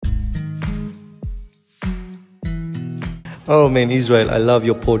Oh man, Israel, I love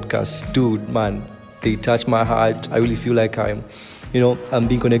your podcast. Dude, man, they touch my heart. I really feel like I'm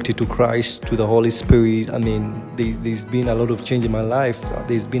being connected to Christ, to the Holy Spirit. I mean, there's been a lot of change in my life.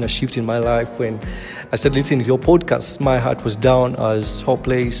 There's been a shift in my life. When I started listening to your podcast, my heart was down. I was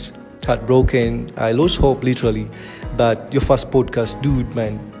hopeless, heartbroken. I lost hope, literally. But your first podcast, dude,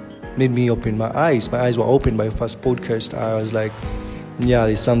 man, made me open my eyes. My eyes were opened by your first podcast. I was like, yeah,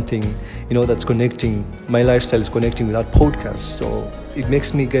 there's something, that's connecting. My lifestyle is connecting with that podcast. So it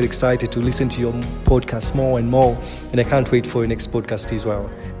makes me get excited to listen to your podcast more and more. And I can't wait for your next podcast as well.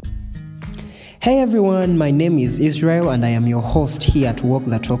 Hey everyone, my name is Israel and I am your host here at Walk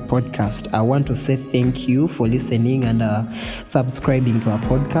the Talk podcast. I want to say thank you for listening and subscribing to our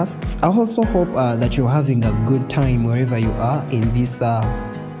podcasts. I also hope that you're having a good time wherever you are in this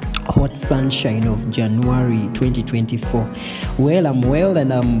hot sunshine of January 2024. Well, I'm well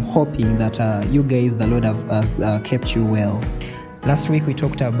and I'm hoping that you guys, the Lord has kept you well. Last week we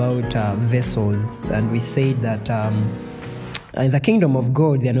talked about vessels, and we said that in the kingdom of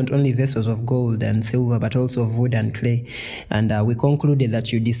God, they are not only vessels of gold and silver, but also of wood and clay. And we concluded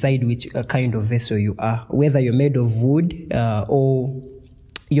that you decide which kind of vessel you are, whether you're made of wood or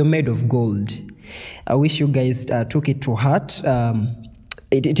you're made of gold. I wish you guys took it to heart.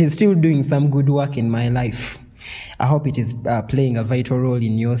 It is still doing some good work in my life. I hope it is playing a vital role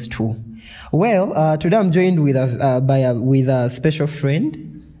in yours too. Well, today I'm joined with a special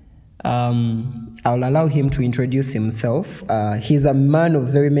friend. I'll allow him to introduce himself. He's a man of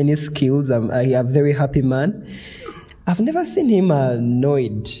very many skills. A very happy man. I've never seen him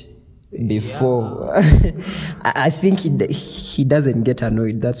annoyed before. Yeah. I think he doesn't get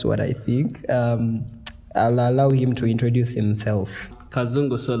annoyed. That's what I think. I'll allow him to introduce himself.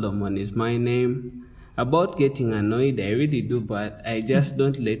 Kazungu Solomon is my name. About getting annoyed, I really do, but I just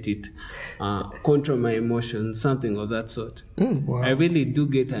don't let it control my emotions, something of that sort. Wow. I really do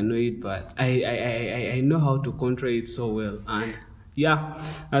get annoyed, but I know how to control it so well. And yeah,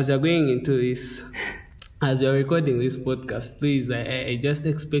 as you're going into this, as you're recording this podcast, please, I just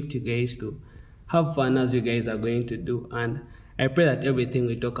expect you guys to have fun as you guys are going to do. And I pray that everything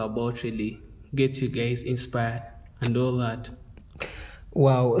we talk about really gets you guys inspired and all that.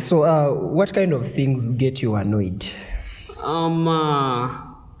 Wow. So, what kind of things get you annoyed? I'm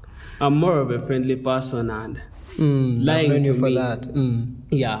more of a friendly person, and lying to me.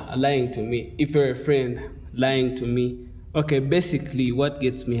 Yeah, lying to me. If you're a friend, lying to me. Okay, basically, what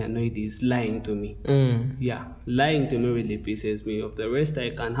gets me annoyed is lying to me. Yeah, lying to me really pisses me off. The rest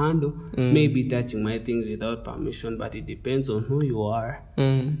I can handle. Maybe touching my things without permission, but it depends on who you are.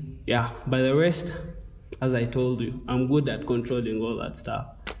 Yeah, but the rest, as I told you, I'm good at controlling all that stuff.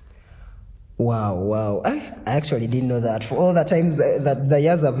 Wow. I actually didn't know that. For all the times that the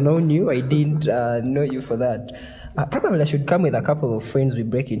years I've known you, I didn't know you for that. Probably I should come with a couple of friends. We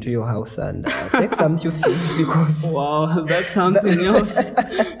break into your house and take some few things because... Wow, that's something else.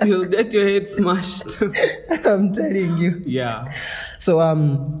 You'll get your head smashed. I'm telling you. Yeah. So,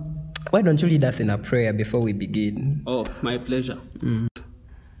 why don't you lead us in a prayer before we begin? Oh, my pleasure.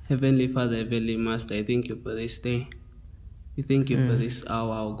 Heavenly Father, Heavenly Master, I thank you for this day. We thank you for this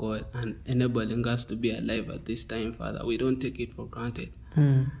hour, oh God, and enabling us to be alive at this time, Father. We don't take it for granted.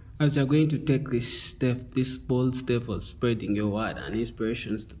 As you're going to take this bold step of spreading your word and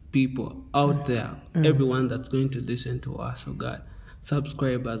inspirations to people out there, everyone that's going to listen to us, oh God,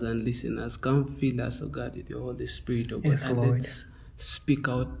 subscribers and listeners, come fill us, oh God, with your Holy Spirit, oh God, yes, and Lord. let's speak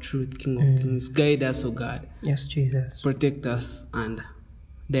out truth, King of Kings. Guide us, oh God. Yes, Jesus. Protect us and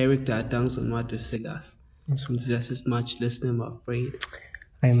direct our tongues on what to say us. In Jesus' matchless name I've prayed.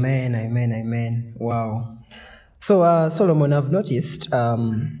 Amen. Wow. So, Solomon, I've noticed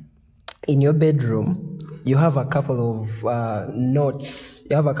in your bedroom, you have a couple of notes.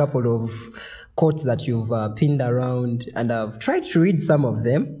 You have a couple of quotes that you've pinned around, and I've tried to read some of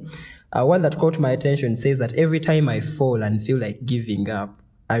them. One that caught my attention says that every time I fall and feel like giving up,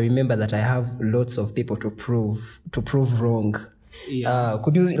 I remember that I have lots of people to prove wrong. Yeah.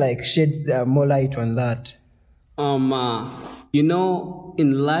 Could you shed more light on that? In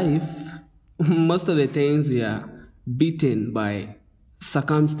life, most of the times we are beaten by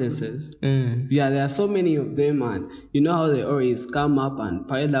circumstances. Yeah, there are so many of them, and you know how they always come up and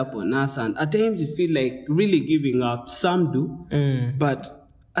pile up on us, and at times you feel like really giving up. Some do, but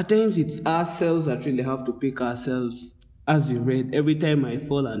at times it's ourselves that really have to pick ourselves. As you read, every time I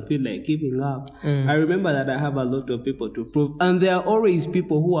fall and feel like giving up, I remember that I have a lot of people to prove. And there are always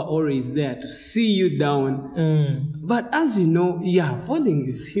people who are always there to see you down. But as you know, falling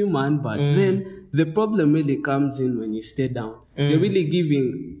is human, but then the problem really comes in when you stay down. You're really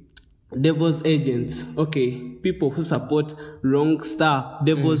giving devil's agents, okay, people who support wrong stuff,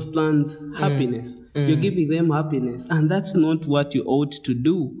 devil's plans, happiness. You're giving them happiness, and that's not what you ought to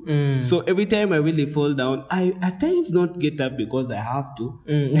do. So every time I really fall down, I at times don't get up because I have to.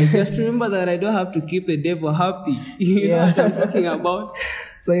 I just remember that I don't have to keep the devil happy. You know what I'm talking about?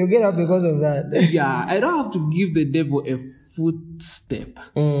 So you get up because of that? Yeah, I don't have to give the devil a footstep.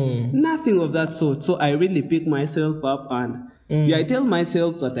 Nothing of that sort. So I really pick myself up and I tell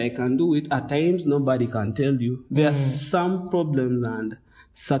myself that I can do it. At times, nobody can tell you. There are some problems and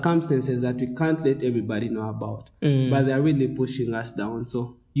circumstances that we can't let everybody know about. But they're really pushing us down.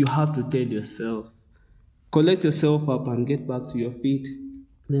 So you have to tell yourself, collect yourself up and get back to your feet.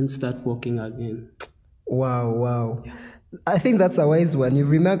 Then start walking again. Wow. I think that's a wise one. You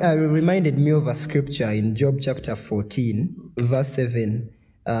reminded me of a scripture in Job chapter 14, verse 7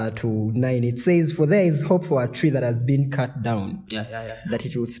 to 9. It says, "For there is hope for a tree that has been cut down, that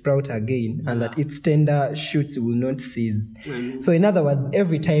it will sprout again, and that its tender shoots will not cease." So in other words,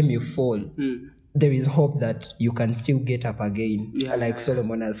 every time you fall, there is hope that you can still get up again, like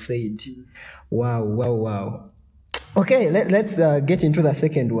Solomon has said. Wow. Okay, let's get into the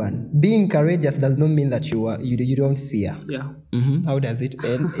second one. Being courageous does not mean that you don't fear. How does it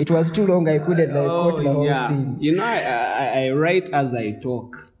end? It was too long. I couldn't quote the whole thing. You know, I write as I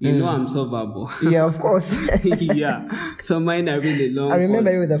talk. You know, I'm so verbal. Yeah, of course. So mine are really long. I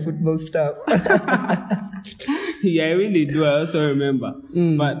remember you with the football stuff. I really do. I also remember.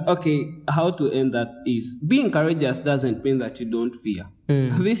 But okay, how to end that is being courageous doesn't mean that you don't fear.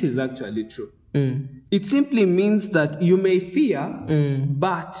 This is actually true. It simply means that you may fear,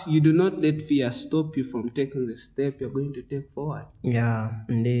 but you do not let fear stop you from taking the step you're going to take forward. Yeah,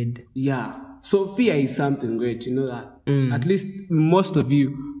 indeed. Yeah. So fear is something great, you know that. At least most of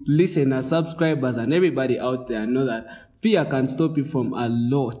you listeners, subscribers, and everybody out there know that fear can stop you from a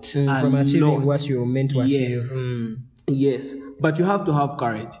lot. From achieving what you meant to achieve. Yes, but you have to have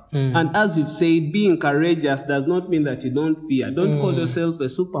courage. And as we've said, being courageous does not mean that you don't fear. Don't call yourself a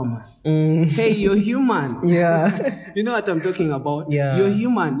Superman. Hey, you're human. Yeah. You know what I'm talking about? Yeah. You're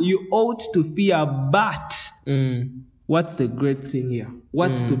human. You ought to fear, but what's the great thing here?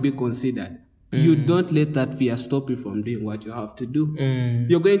 What's to be considered? You don't let that fear stop you from doing what you have to do.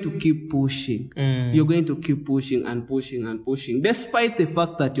 You're going to keep pushing. You're going to keep pushing and pushing and pushing. Despite the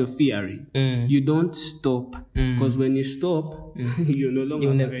fact that you're fearing, you don't stop. Because when you stop, you're no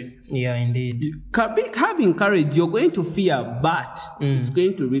longer courageous. Yeah, indeed. Having courage, you're going to fear, but it's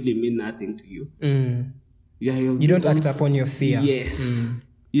going to really mean nothing to you. You don't act upon your fear. Yes.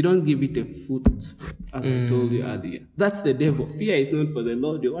 You don't give it a footstep, as I told you earlier. That's the devil. Fear is not for the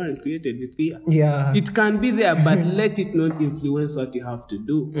Lord. You weren't created with fear. Yeah. It can be there, but let it not influence what you have to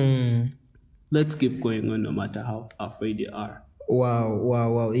do. Let's keep going on no matter how afraid you are.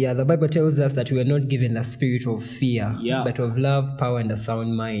 Wow. Yeah, the Bible tells us that we are not given the spirit of fear, but of love, power, and a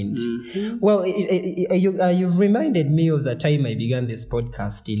sound mind. Well, you've reminded me of the time I began this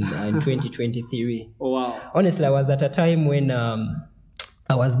podcast in 2023. Wow. Honestly, I was at a time when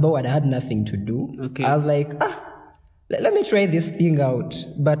I was bored. I had nothing to do. Okay. I was like, let me try this thing out.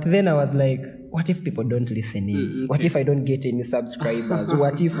 But then I was like, what if people don't listen in? What if I don't get any subscribers?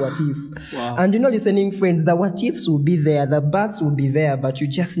 What if? Wow. And listening friends, the what ifs will be there, the buts will be there, but you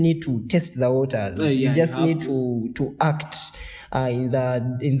just need to test the waters. You just need to act in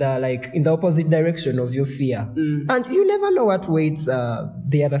the opposite direction of your fear. And you never know what waits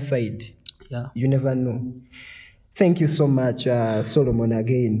the other side. Yeah. You never know. Thank you so much, Solomon,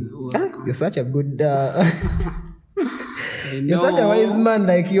 again. You're such a good... You're such a wise man,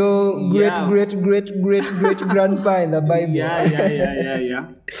 like your great grandpa in the Bible. Yeah.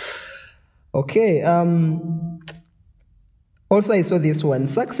 Okay. Also, I saw this one.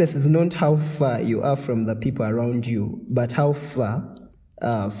 Success is not how far you are from the people around you, but how far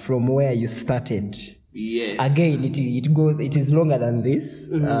from where you started. Yes. Again, it is longer than this.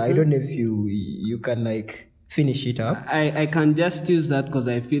 I don't know if you can finish it up. I can just use that because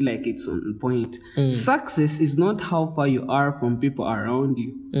I feel like it's on point. Success is not how far you are from people around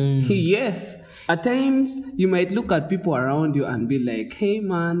you. Yes. At times, you might look at people around you and be like, hey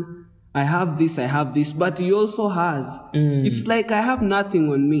man, I have this, but he also has. It's like I have nothing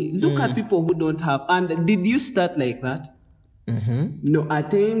on me. Look at people who don't have. And did you start like that? No,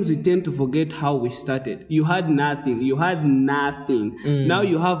 at times we tend to forget how we started. You had nothing. Now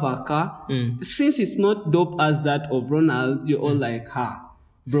you have a car. Since it's not dope as that of Ronald, you're all like,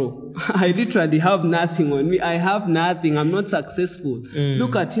 bro, I literally have nothing on me. I have nothing. I'm not successful.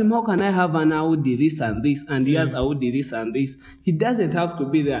 Look at him. How can I have an Audi this and this? And he has Audi this and this. He doesn't have to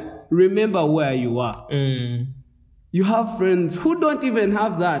be there. Remember where you are. You have friends who don't even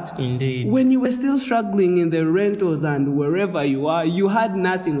have that. Indeed. When you were still struggling in the rentals and wherever you are, you had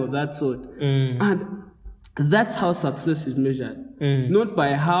nothing of that sort. And that's how success is measured. Not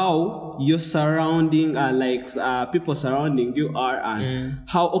by how your surrounding people surrounding you are, and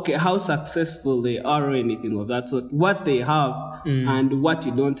how successful they are or anything of that sort. What they have and what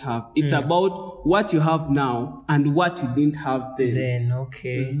you don't have. It's about what you have now and what you didn't have then.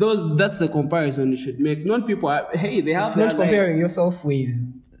 Okay. That's the comparison you should make. Not people they have. It's not comparing yourself with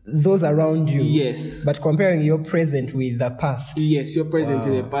those around you. Yes. But comparing your present with the past. Yes, your present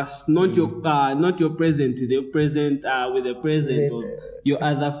to the past, not your present to the present with the present of your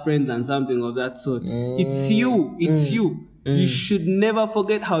other friends and something of that sort. It's you. You should never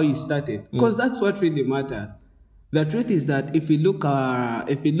forget how you started, because that's what really matters. The truth is that if we look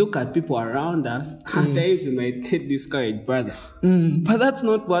at people around us, at times we might get discouraged, brother. But that's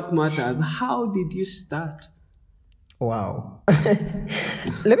not what matters. How did you start? Wow.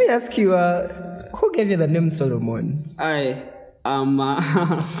 Let me ask you, who gave you the name Solomon?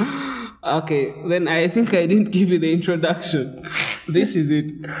 Okay, then I think I didn't give you the introduction. This is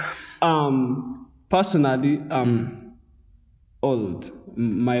it. Personally,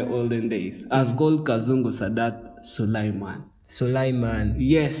 my olden days, I was called Kazungu Sadat Sulaiman.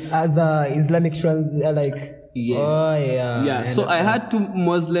 Yes. Other Islamic Yes. Oh, yeah. Yeah. So I had 2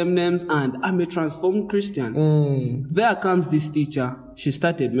 Muslim names and I'm a transformed Christian. There comes this teacher. She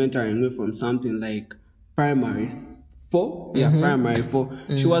started mentoring me from something like primary 4. Yeah, primary 4.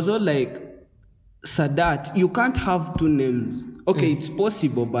 She was all like, Sadat, you can't have 2 names. Okay, it's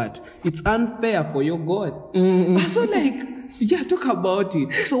possible, but it's unfair for your God. I was all like, yeah, talk about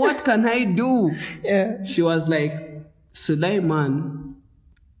it. So what can I do? Yeah. She was like, Sulaiman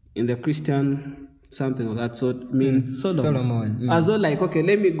in the Christian something of that sort means Solomon. I was all like, okay,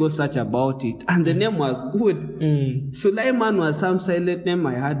 let me go search about it. And the name was good. Sulaiman was some silent name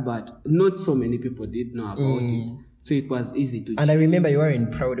I had, but not so many people did know about it. So it was easy to And I remember you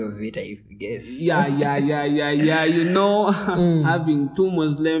weren't proud of it, I guess. Yeah. You know, having 2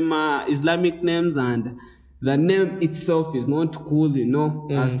 Islamic names and the name itself is not cool, you know.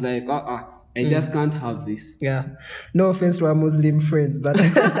 I was like, I just can't have this. Yeah. No offense to our Muslim friends, but...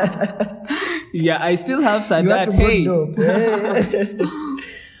 Yeah, I still have Sadat. Hey.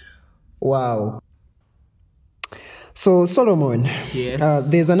 Wow. So, Solomon, yes.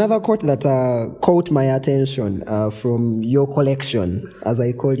 There's another quote that caught my attention from your collection, as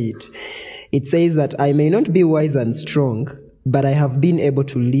I call it. It says that I may not be wise and strong, but I have been able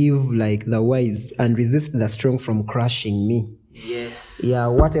to live like the wise and resist the strong from crushing me. Yes. Yeah,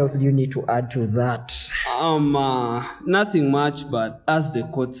 what else do you need to add to that? Nothing much, but as the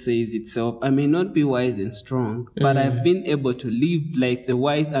quote says itself, I may not be wise and strong, but I've been able to live like the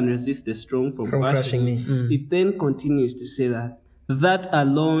wise and resist the strong from crushing me. It then continues to say that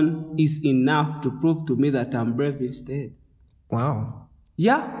alone is enough to prove to me that I'm brave instead. Wow.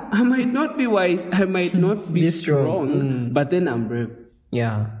 Yeah, I might not be wise, I might not be strong, but then I'm brave.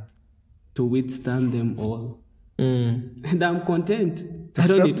 Yeah. To withstand them all. And I'm content. I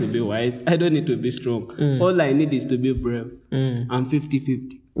don't need to be wise. I don't need to be strong. All I need is to be brave. I'm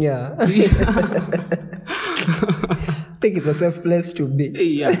 50-50. Yeah. I think it's a safe place to be.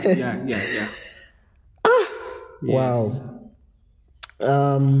 Yeah. Wow.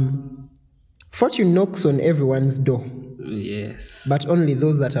 Fortune knocks on everyone's door. Yes. But only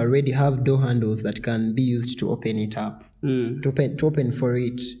those that already have door handles that can be used to open it up. To open for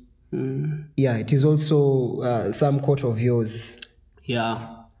it. Yeah, it is also some quote of yours.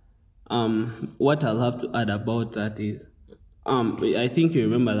 Yeah. What I'll have to add about that is, I think you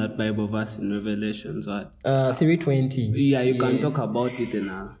remember that Bible verse in Revelations, right? 3:20. Yeah, you can talk about it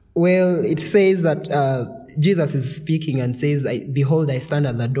now. Well, it says that Jesus is speaking and says, "Behold, I stand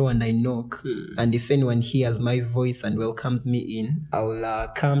at the door and I knock, and if anyone hears my voice and welcomes me in, I will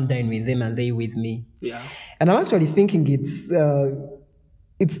come dine with them and they with me." Yeah. And I'm actually thinking it's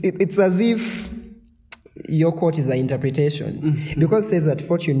as if your quote is an interpretation, because it says that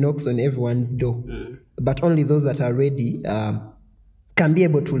fortune knocks on everyone's door, but only those that are ready can be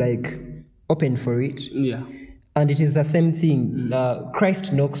able to open for it. Yeah. And it is the same thing.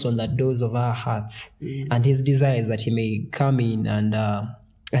 Christ knocks on the doors of our hearts, and his desire is that he may come in and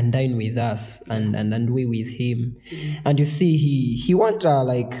dine with us, and we with him. And you see, he won't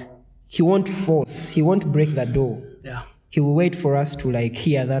force, he won't break the door. Yeah. He will wait for us to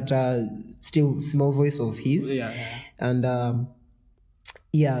hear that still small voice of his, and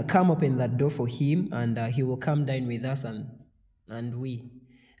come open that door for him, and he will come dine with us, and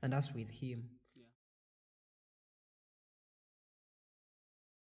us with him.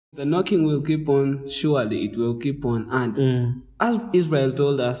 The knocking will keep on, surely it will keep on. And as Israel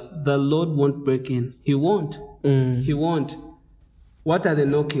told us, the Lord won't break in. He won't. He won't. What are the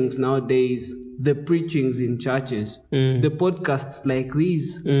knockings nowadays? The preachings in churches, the podcasts like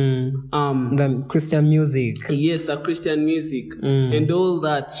these, the Christian music. Yes, the Christian music and all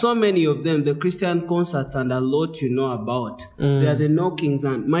that. So many of them, the Christian concerts and a lot you know about. They are the knockings.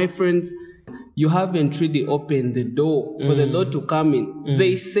 And my friends, you haven't really opened the door for the Lord to come in.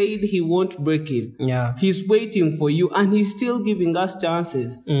 They said He won't break in. Yeah. He's waiting for you, and He's still giving us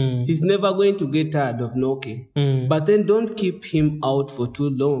chances. He's never going to get tired of knocking. But then don't keep Him out for too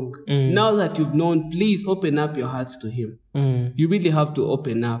long. Now that you've known, please open up your hearts to Him. You really have to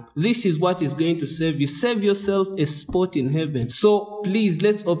open up. This is what is going to save you. Save yourself a spot in heaven. So please,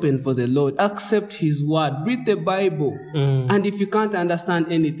 let's open for the Lord. Accept His word. Read the Bible. And if you can't understand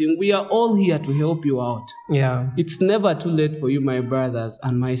anything, we are all here to help you out. Yeah. It's never too late for you, my brothers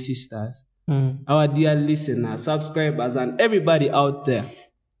and my sisters. Our dear listeners, subscribers, and everybody out there.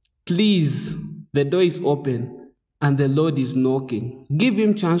 Please, the door is open. And the Lord is knocking. Give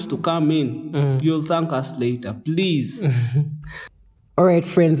Him chance to come in. You'll thank us later. Please. All right,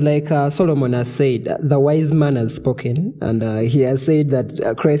 friends, like Solomon has said, the wise man has spoken. And he has said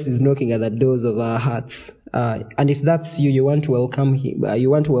that Christ is knocking at the doors of our hearts. And if that's you, you want to welcome Him,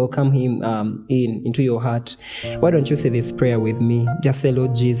 into your heart. Why don't you say this prayer with me? Just say,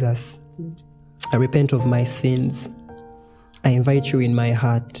 Lord Jesus, I repent of my sins. I invite you in my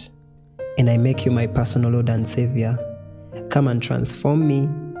heart. And I make you my personal Lord and Savior. Come and transform me.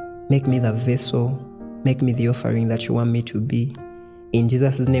 Make me the vessel. Make me the offering that you want me to be. In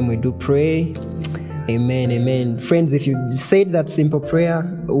Jesus' name we do pray. Amen, amen. Friends, if you said that simple prayer,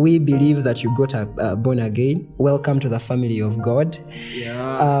 we believe that you got born again. Welcome to the family of God.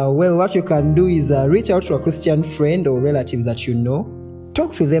 Yeah. Well, what you can do is reach out to a Christian friend or relative that you know.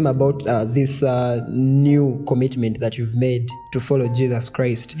 Talk to them about this new commitment that you've made to follow Jesus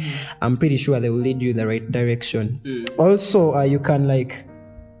Christ. I'm pretty sure they will lead you in the right direction. Also, you can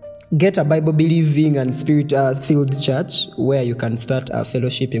get a Bible-believing and Spirit-filled church where you can start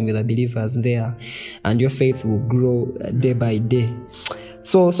fellowshipping with the believers there, and your faith will grow day by day.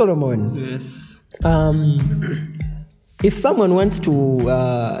 So, Solomon, Yes. If someone wants to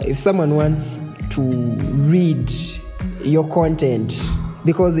read your content,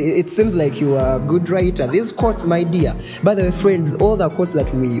 because it seems like you are a good writer. These quotes, my dear. By the way, friends, all the quotes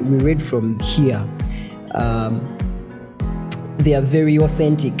that we read from here, they are very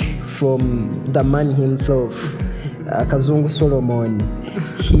authentic from the man himself, Kazungu Solomon.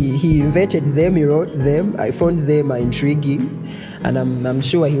 He invented them, he wrote them. I found them intriguing, and I'm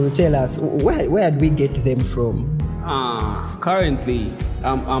sure he will tell us where did we get them from. Currently,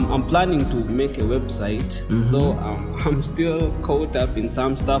 I'm planning to make a website, though I'm still caught up in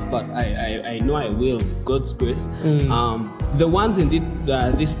some stuff, but I know I will, with God's grace. The ones in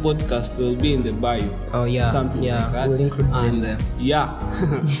this podcast will be in the bio. Oh yeah, something like that. We'll include them.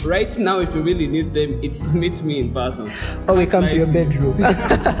 And right now, if you really need them, it's to meet me in person. Oh, we come to your bedroom.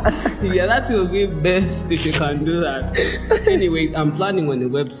 Yeah, that will be best if you can do that. Anyways, I'm planning on a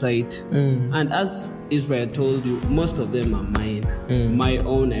website, and as Israel told you, most of them are mine, my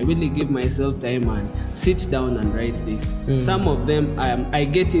own. I really give myself time and sit down and write this. Some of them I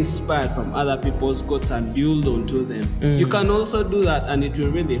get inspired from other people's quotes and build onto them. You can also do that, and it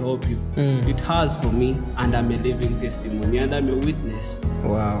will really help you. It has for me, and I'm a living testimony, and I'm a witness.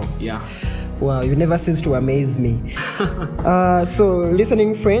 Wow. Yeah. Wow, you never cease to amaze me. So,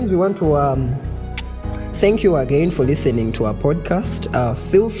 listening friends, we want to thank you again for listening to our podcast.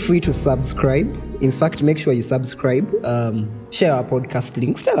 Feel free to subscribe. In fact, make sure you subscribe. Share our podcast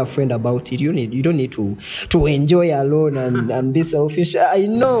links. Tell a friend about it. You don't need to enjoy alone and be selfish. I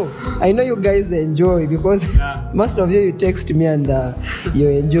know you guys enjoy, because most of you text me and you're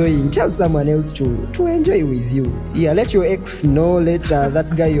enjoying. Tell someone else to enjoy with you. Yeah, let your ex know. Let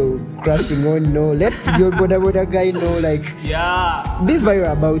that guy you're crushing on know. Let your boda guy know. Be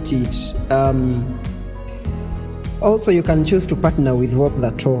viral about it. Also, you can choose to partner with Walk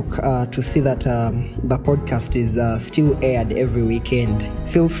the Talk to see that the podcast is still aired every weekend.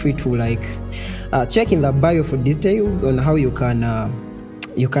 Feel free to check in the bio for details on how you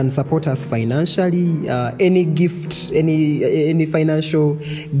can support us financially. Any gift, any financial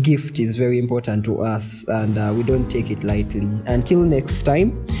gift is very important to us, and we don't take it lightly. Until next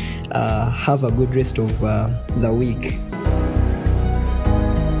time, have a good rest of the week.